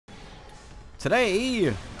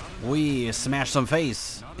Today, we smash some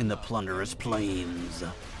face in the Plunderous Plains.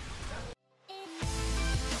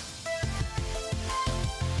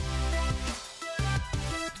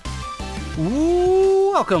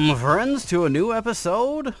 Ooh, welcome, friends, to a new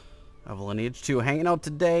episode of Lineage 2. Hanging out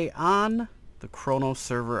today on the Chronos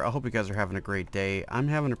server. I hope you guys are having a great day. I'm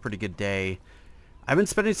having a pretty good day. I've been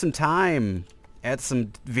spending some time at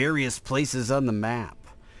some various places on the map.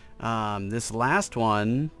 This last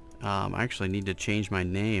one... I actually need to change my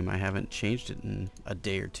name. I haven't changed it in a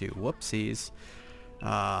day or two. Whoopsies.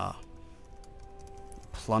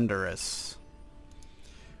 Plunderous.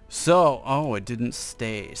 So, oh, it didn't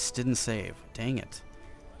save. Dang it.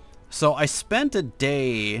 So I spent a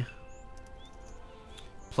day...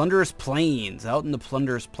 Plunderous Plains, out in the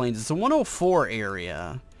Plunderous Plains. It's a 104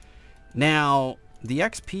 area. Now, the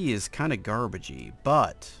XP is kind of garbagey,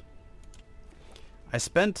 but I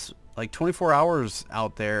spent like 24 hours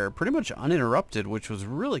out there pretty much uninterrupted, which was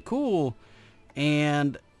really cool.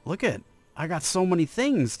 And look at, I got so many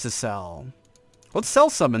things to sell. Let's sell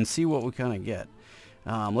some and see what we kind of get.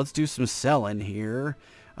 Let's do some selling here.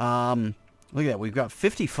 Look at that, we've got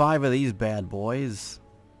 55 of these bad boys,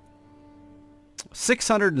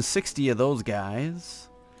 660 of those guys,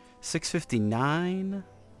 659,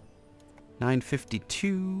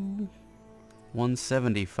 952,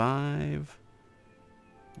 175,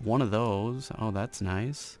 one of those. Oh, that's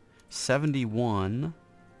nice. 71.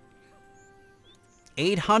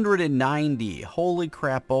 890. Holy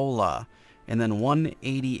crapola. And then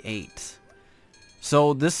 188.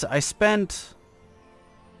 So this, I spent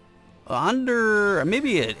under,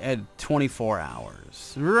 maybe at 24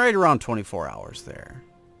 hours. Right around 24 hours there.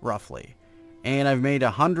 Roughly. And I've made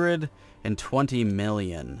 120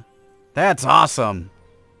 million. That's awesome.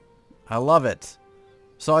 I love it.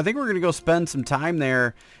 So I think we're going to go spend some time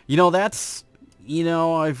there. You know, that's, you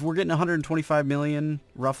know, if we're getting 125 million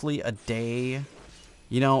roughly a day,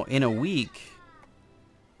 you know, in a week,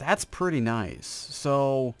 that's pretty nice.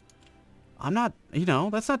 So I'm not, you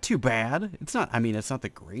know, that's not too bad. It's not, I mean, it's not the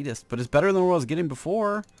greatest, but it's better than what I was getting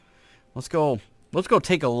before. Let's go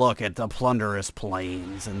take a look at the Plunderous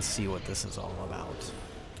Plains and see what this is all about.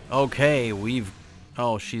 Okay,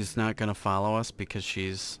 oh, she's not going to follow us because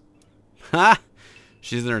she's,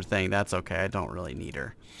 she's in her thing. That's okay. I don't really need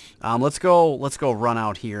her. Let's go run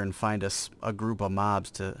out here and find us a group of mobs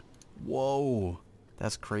to... Whoa.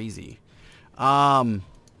 That's crazy. Alright,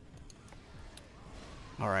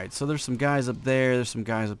 so there's some guys up there. There's some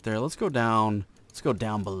guys up there. Let's go down. Let's go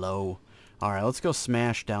down below. Alright, let's go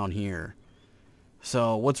smash down here.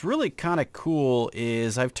 So what's really kind of cool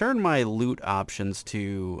is I've turned my loot options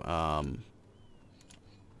to...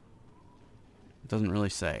 it doesn't really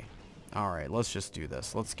say. Alright, let's just do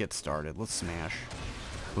this. Let's get started. Let's smash.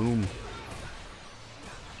 Boom.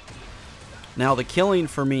 Now, the killing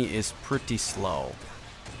for me is pretty slow.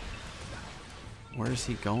 Where is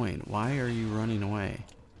he going? Why are you running away?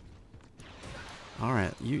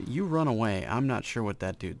 Alright, you run away. I'm not sure what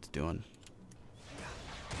that dude's doing.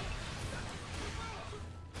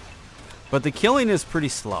 But the killing is pretty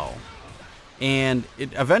slow. And it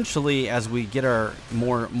eventually, as we get our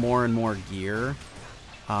more and more gear...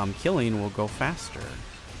 killing will go faster.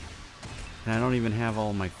 And I don't even have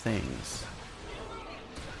all my things.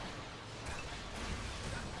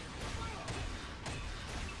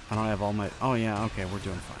 I don't have all my... Oh, yeah, okay, we're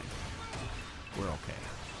doing fine. We're okay.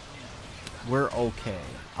 We're okay.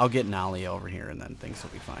 I'll get Nalia over here and then things will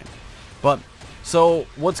be fine. But, so,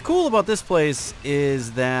 what's cool about this place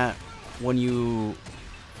is that when you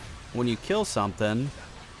kill something,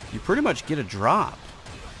 you pretty much get a drop.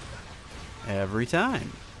 Every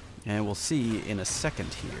time. And we'll see in a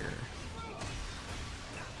second here.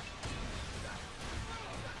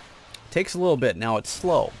 Takes a little bit. Now it's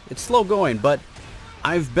slow. It's slow going, but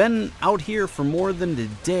I've been out here for more than a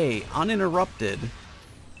day uninterrupted,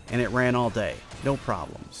 and it ran all day. No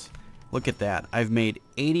problems. Look at that. I've made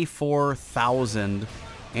 84,000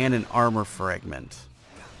 and an armor fragment.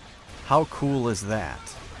 How cool is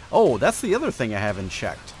that? Oh, that's the other thing I haven't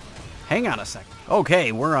checked. Hang on a second.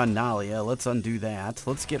 Okay, we're on Nalia. Let's undo that.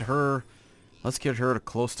 Let's get her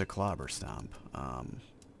close to Clobberstomp.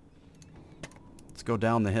 Let's go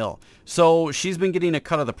down the hill. So she's been getting a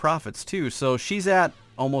cut of the profits too. So she's at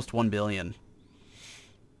almost 1 billion.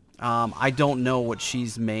 I don't know what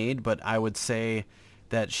she's made, but I would say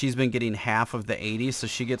that she's been getting half of the 80, so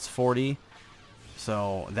she gets 40.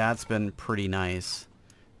 So that's been pretty nice.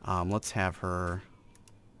 Let's have her...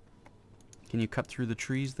 Can you cut through the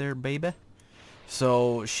trees there, baby?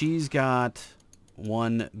 So she's got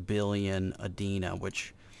 1 billion Adina,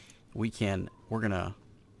 which we can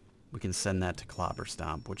send that to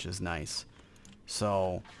Clobberstomp, which is nice.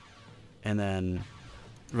 So, and then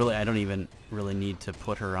really I don't even really need to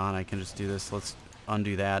put her on. I can just do this. Let's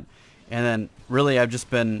undo that. And then really I've just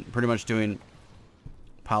been pretty much doing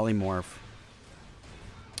polymorph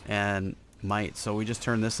and might. So we just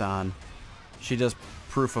turn this on. She does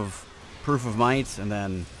proof of might, and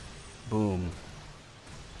then boom.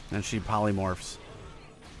 And she polymorphs.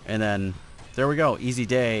 And then there we go. Easy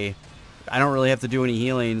day. I don't really have to do any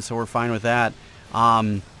healing, so we're fine with that.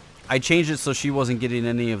 I changed it so she wasn't getting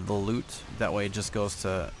any of the loot. That way it just goes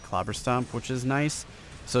to Clobberstomp, which is nice.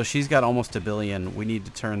 So she's got almost 1 billion. We need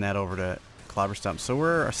to turn that over to Clobberstomp. So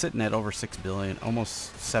we're sitting at over 6 billion,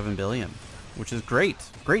 almost 7 billion, which is great.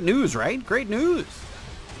 Great news, right? Great news.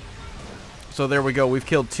 So there we go. We've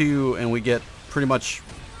killed 2, and we get pretty much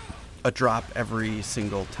a drop every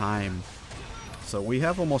single time. So we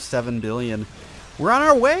have almost 7 billion. We're on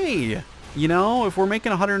our way. You know, if we're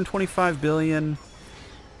making 125 billion,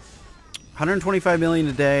 125 million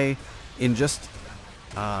a day in just,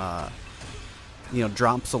 you know,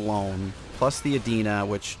 drops alone, plus the Adena,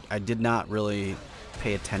 which I did not really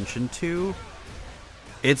pay attention to.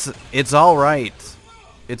 It's all right.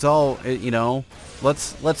 It's all, you know,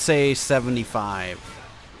 let's say 75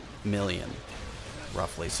 million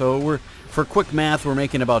roughly. So we're, for quick math, we're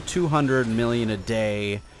making about 200 million a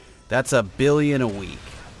day. That's 1 billion a week.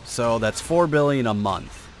 So that's 4 billion a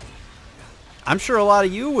month. I'm sure a lot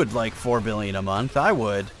of you would like 4 billion a month. I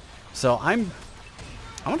would. So I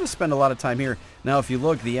want to spend a lot of time here. Now, if you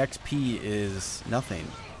look, the XP is nothing.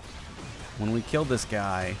 When we kill this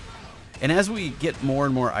guy, and as we get more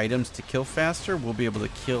and more items to kill faster, we'll be able to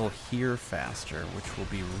kill here faster, which will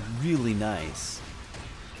be really nice.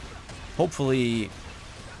 Hopefully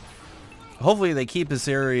they keep this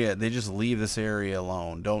area, they just leave this area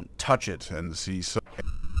alone. Don't touch it and see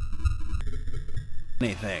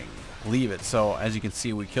anything. Leave it. So as you can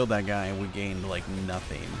see, we killed that guy and we gained like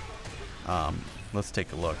nothing. Let's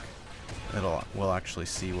take a look. We'll actually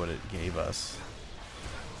see what it gave us.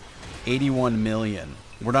 81 million.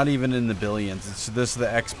 We're not even in the billions. The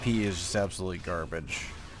XP is just absolutely garbage.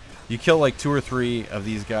 You kill like 2 or 3 of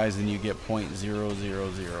these guys and you get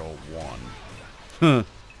 0.0001.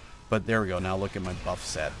 But there we go. Now look at my buff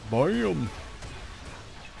set. Bam!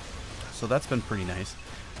 So that's been pretty nice.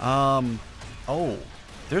 Oh,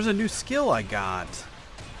 there's a new skill I got.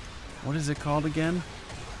 What is it called again?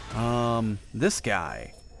 This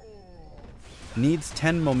guy needs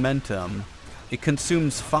 10 momentum. It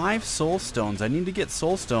consumes 5 soul stones. I need to get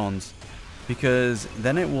soul stones because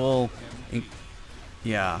then it will,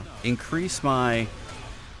 increase my.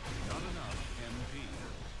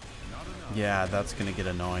 Yeah, that's gonna get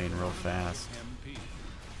annoying real fast.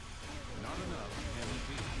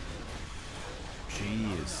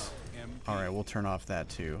 Jeez. All right, we'll turn off that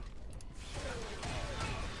too.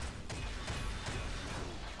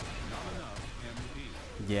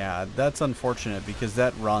 Yeah, that's unfortunate because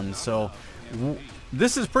that runs. So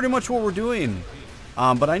this is pretty much what we're doing.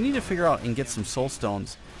 But I need to figure out and get some soul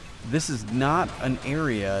stones. This is not an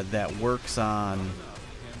area that works on.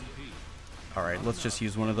 All right, let's just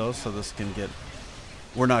use one of those so this can get.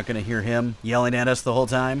 We're not going to hear him yelling at us the whole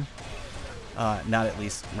time. Not at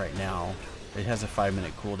least right now. It has a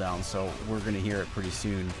 5-minute cooldown, so we're going to hear it pretty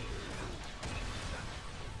soon.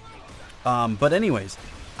 But anyways,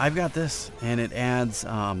 I've got this, and it adds.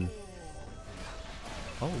 Oh,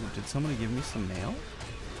 did somebody give me some mail?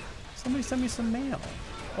 Somebody sent me some mail.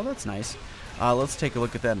 Oh, that's nice. Let's take a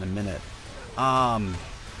look at that in a minute.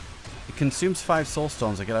 It consumes 5 soul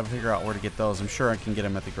stones. I gotta figure out where to get those. I'm sure I can get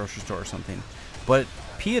them at the grocery store or something. But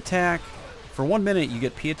P attack, for 1 minute, you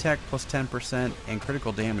get P attack plus 10% and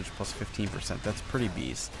critical damage plus 15%. That's pretty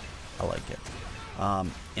beast. I like it.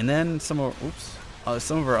 And then some of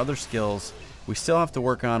our other skills we still have to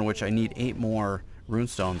work on, which I need 8 more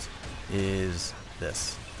runestones. Is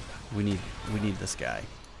this? We need this guy.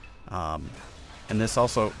 And this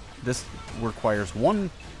requires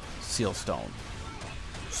 1 soul stone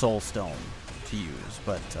to use,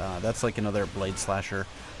 but that's like another blade slasher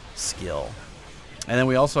skill. And then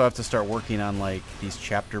we also have to start working on like these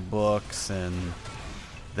chapter books and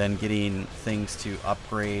then getting things to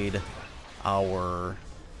upgrade our,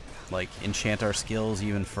 like, enchant our skills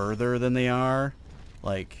even further than they are.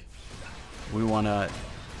 Like, we want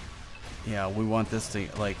this to,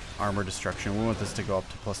 like, armor destruction. We want this to go up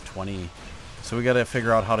to plus 20. So we got to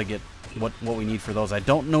figure out how to get what we need for those. I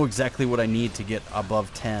don't know exactly what I need to get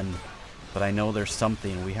above 10, but I know there's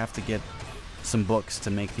something. We have to get some books to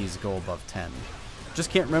make these go above 10. Just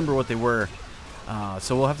can't remember what they were.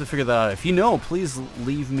 So we'll have to figure that out. If you know, please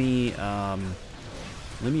leave me a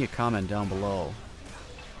comment down below.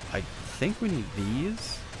 I think we need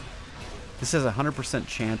these. This has a 100%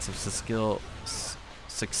 chance of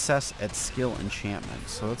success at skill enchantment,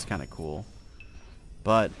 so that's kind of cool.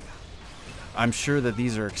 But I'm sure that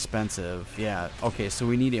these are expensive. Yeah, okay, so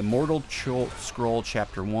we need Immortal Scroll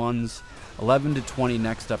Chapter 1s, 11 to 20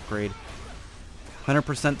 next upgrade,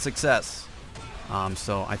 100% success.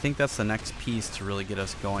 So I think that's the next piece to really get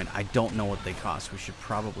us going. I don't know what they cost. We should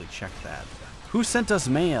probably check that. Who sent us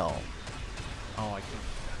mail? Oh, I can.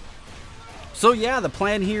 So yeah, the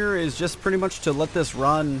plan here is just pretty much to let this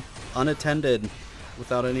run unattended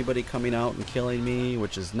without anybody coming out and killing me,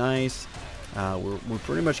 which is nice. We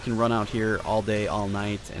pretty much can run out here all day, all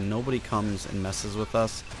night, and nobody comes and messes with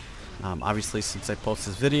us. Obviously, since I post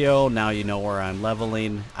this video, now you know where I'm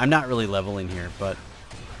leveling. I'm not really leveling here, but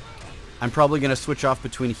I'm probably going to switch off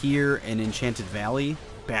between here and Enchanted Valley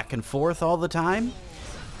back and forth all the time.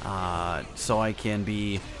 So I can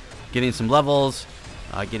be getting some levels,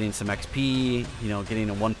 getting some XP, you know, getting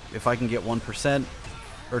if I can get 1%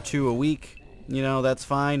 or 2 a week, you know, that's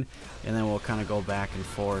fine. And then we'll kind of go back and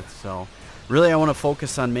forth. So really I want to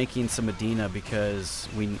focus on making some Medina because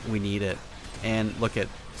we need it. And look at,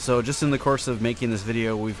 so just in the course of making this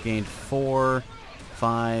video, we've gained 4,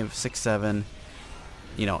 5, 6, 7,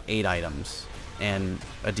 you know, 8 items and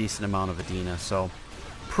a decent amount of Medina. So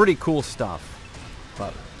pretty cool stuff.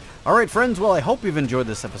 But alright friends, well I hope you've enjoyed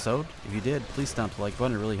this episode. If you did, please stomp the like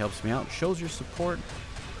button. It really helps me out, shows your support,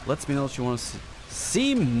 lets me know that you want to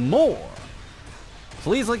see more.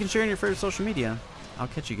 Please like and share on your favorite social media. I'll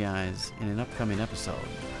catch you guys in an upcoming episode.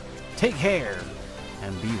 Take care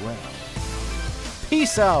and be well.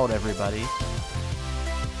 Peace out, everybody.